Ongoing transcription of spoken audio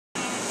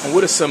And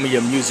what are some of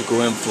your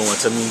musical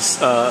influence? I mean,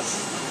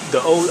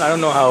 I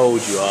don't know how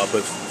old you are,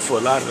 but for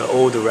a lot of the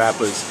older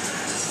rappers,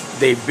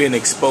 they've been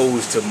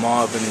exposed to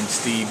Marvin and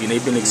Stevie, and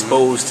they've been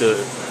exposed to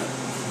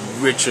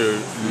richer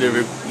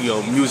lyric,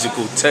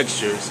 musical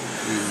textures,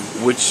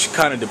 which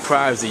kind of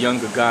deprives the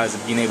younger guys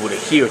of being able to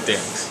hear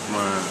things.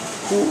 Right.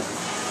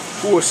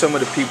 Who are some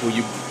of the people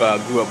you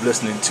grew up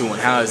listening to,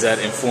 and how has that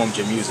informed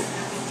your music?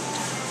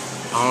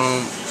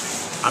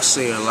 I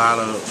say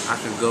I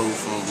could go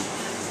from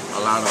a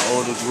lot of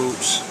older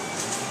groups,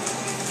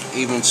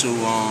 even to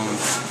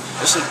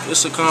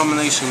it's a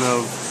combination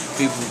of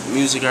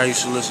music I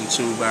used to listen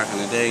to back in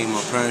the day.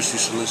 My parents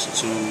used to listen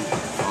to,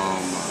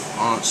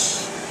 my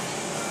aunts.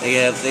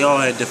 They all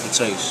had different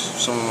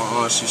tastes. Some of my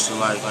aunts used to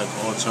like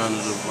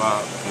alternative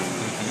rock and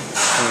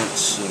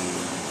Prince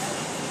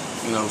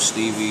and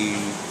Stevie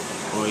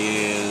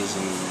Boyez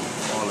and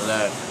all of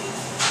that.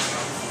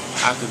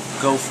 I could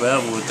go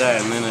forever with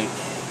that, and then it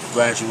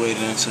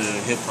graduated into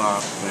hip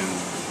hop and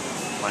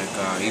like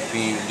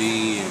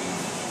EPMD and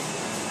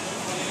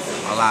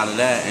a lot of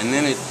that. And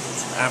then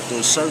after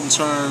a certain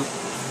term,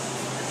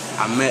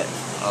 I met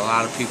a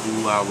lot of people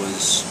who I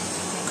was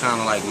kind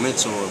of like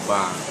mentored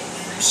by,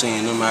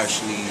 seeing them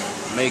actually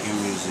making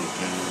music,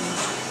 and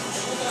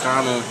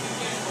kind of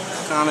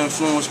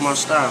influenced my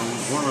style.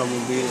 One of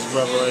them being this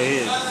brother right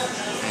here,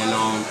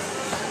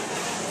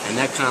 and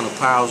that kind of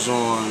piles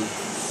on,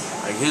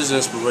 like his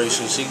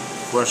inspirations. He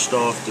brushed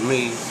off to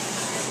me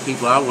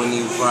people I wouldn't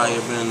even probably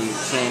have been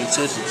paying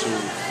attention to,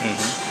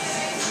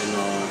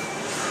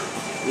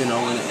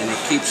 and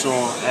it keeps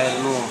on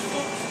adding on.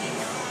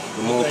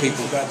 The more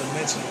people got to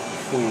mention.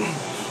 Who?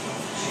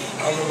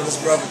 I remember this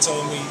brother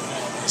told me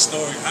a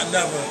story. I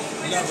never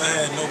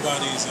had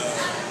nobody's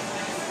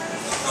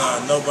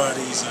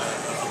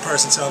a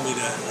person tell me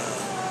that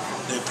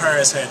their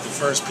parents had the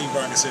first Pete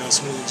Rock and Sell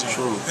Smooth joint.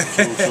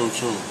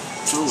 True.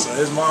 So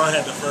his mom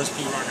had the first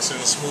Pete Rock and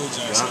Sell Smooth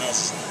joint. So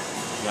that's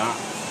yeah.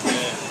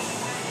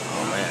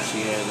 Oh man,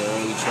 she had the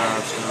early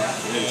Tribe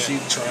stuff. Yeah, she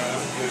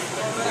tried.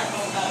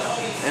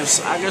 And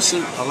I guess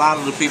a lot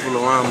of the people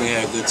around me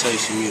had good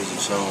taste in music,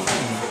 so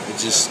it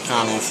just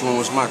kind of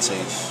influenced my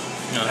taste.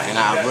 And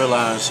I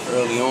realized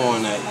early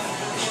on that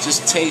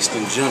just taste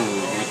in general,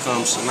 when it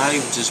comes to not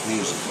even just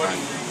music, like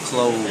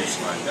clothes,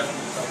 like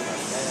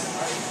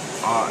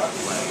art,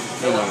 like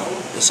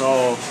it's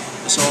all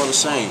the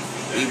same.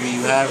 Either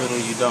you have it or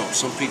you don't.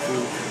 Some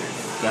people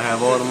that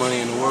have all the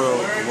money in the world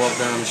walk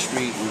down the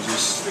street and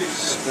just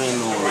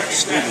spend on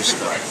stupid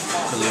stuff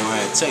because they don't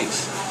have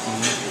taste.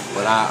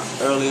 But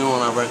early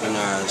on I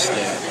recognized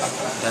that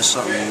that's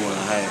something you want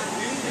to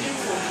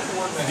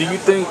have. Do you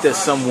think that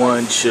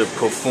someone should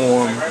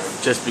perform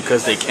just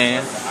because they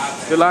can?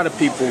 There are a lot of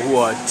people who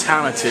are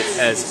talented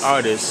as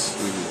artists,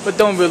 but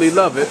don't really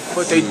love it,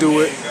 but they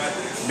do it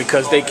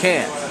because they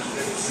can.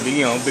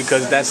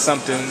 Because that's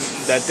something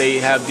that they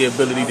have the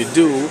ability to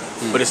do,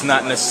 but it's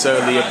not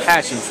necessarily a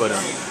passion for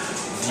them.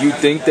 Do you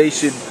think they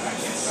should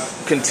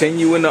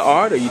continue in the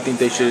art, or you think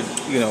they should,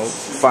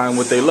 find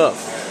what they love?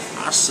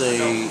 I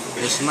say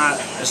it's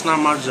not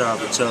my job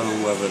to tell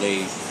them whether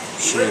they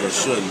should or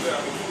shouldn't.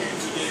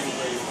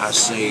 I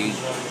say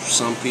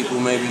some people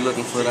may be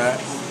looking for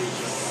that.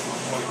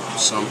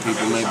 Some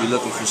people may be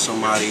looking for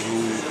somebody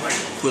who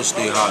puts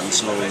their heart and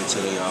soul into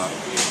their art.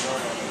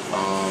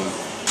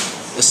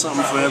 It's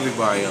something for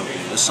everybody out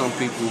there. There's some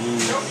people who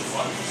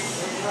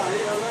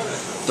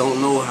don't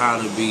know how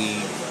to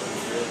be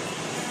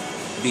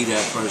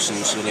that person,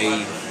 so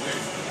they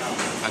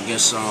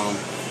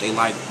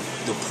like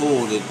the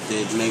pull that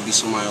maybe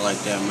somebody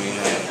like that may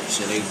have.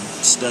 So they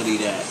study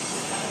that,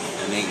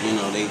 and they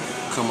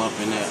come up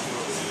in that.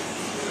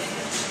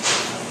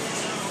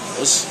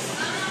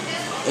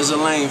 It's a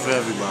lane for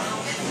everybody.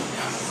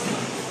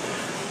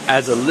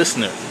 As a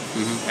listener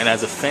and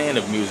as a fan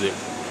of music,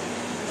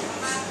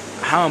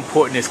 how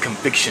important is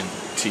conviction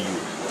to you?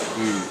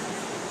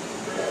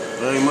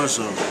 Very much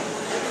so.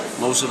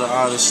 Most of the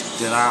artists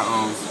that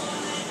I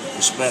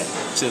respect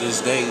to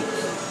this day,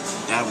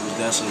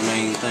 that's the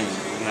main thing.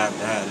 You have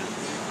to have it.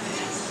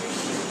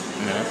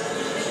 Yeah.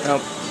 Now,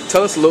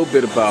 tell us a little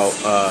bit about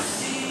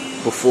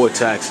Before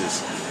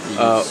Taxes.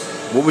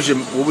 What was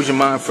your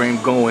mind frame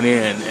going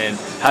in, and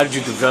how did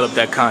you develop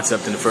that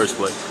concept in the first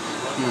place?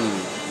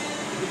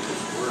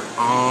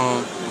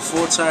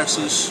 Before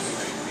Taxes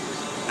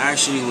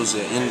actually was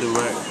an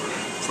indirect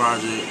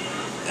project.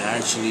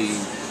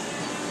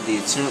 The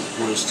attempt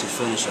was to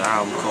finish an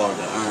album called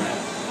The Urn,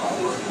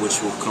 which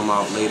will come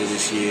out later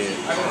this year.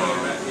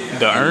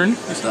 The Urn?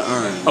 The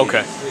Urn.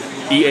 Okay.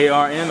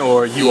 EARN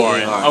or URN?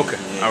 EARN, okay.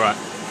 Yeah. All right.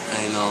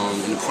 And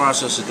in the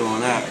process of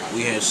doing that,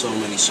 we had so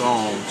many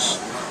songs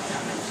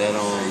that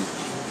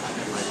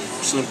like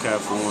Slim Cat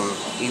for one,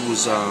 he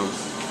was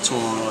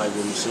touring like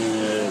with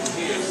Messina,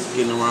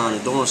 getting around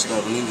and doing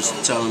stuff, and he was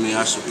telling me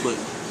I should put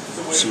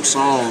some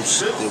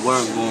songs that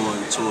weren't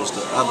going towards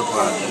the other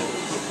project.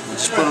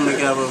 Just put them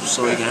together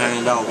so he can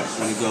hand out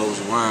when he goes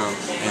around.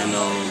 And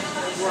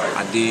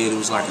I did. It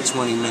was like a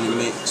 20-minute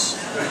mix.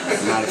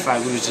 Matter of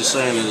fact, we was just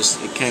saying that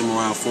it came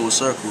around full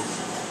circle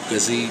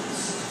because he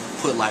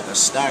put like a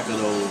stack of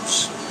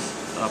those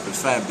up at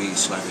Fat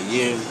Beats like a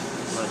year,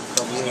 like a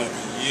couple Like years.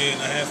 a year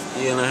and a half.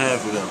 Year and a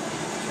half ago.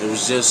 It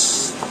was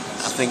just,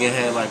 I think it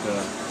had like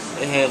a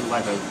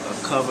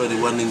cover that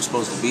wasn't even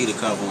supposed to be the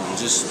cover. And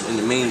just in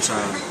the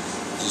meantime,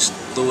 just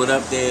threw it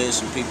up there.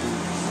 Some people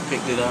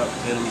picked it up,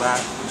 hit them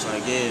back. It was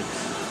like, yeah.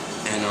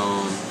 And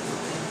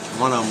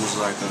one of them was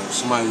like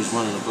somebody was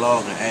running a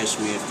blog and asked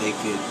me if they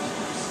could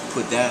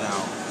put that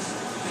out.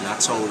 And I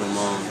told them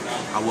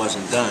I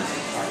wasn't done.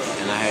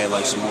 And I had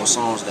like some more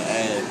songs to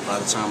add. By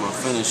the time I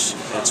finished,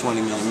 that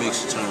 20-minute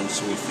mix turned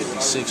to a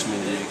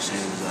 56-minute mix, and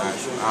it was an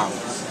actual album.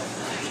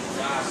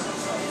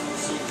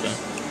 Okay.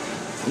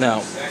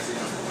 Now,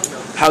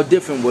 how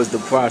different was the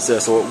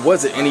process, or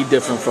was it any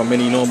different from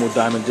any normal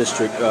Diamond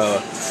District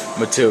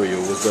material?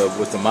 Was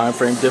the mind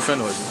frame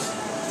different, or?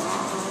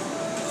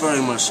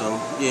 Very much so.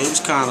 Yeah, it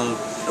was kind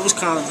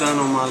of done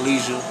on my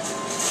leisure.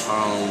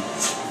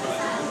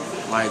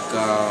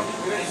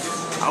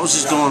 I was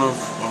just doing a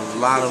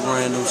lot of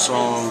random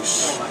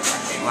songs,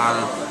 a lot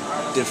of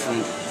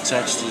different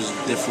textures,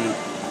 different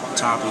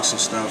topics and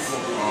stuff.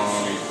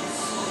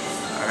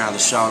 I got to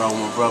shout out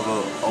my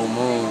brother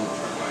O'Moon,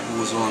 who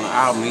was on the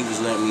album. He was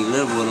letting me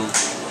live with him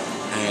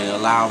and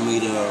allowed me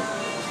to,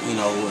 you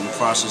know, in the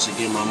process of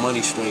getting my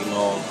money straight and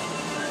all,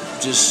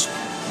 just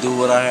do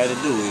what I had to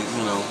do,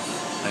 you know.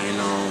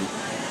 And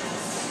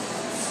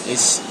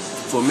it's,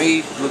 for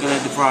me, looking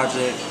at the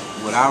project,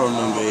 what I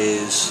remember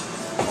is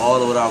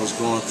all of what I was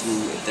going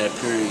through at that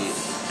period.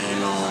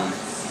 And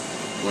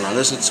when I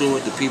listen to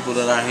it, the people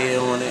that I hear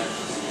on it,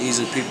 these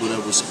are people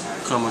that was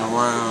coming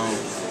around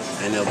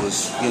and that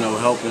was, you know,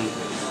 helping.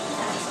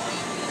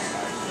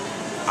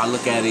 I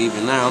look at it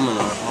even now, I'm in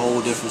a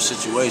whole different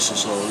situation,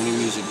 so any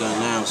music done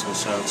now is going to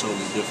sound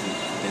totally different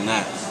than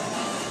that.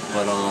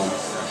 But I'm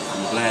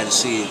glad to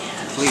see it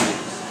completed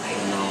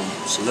and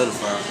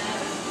solidified.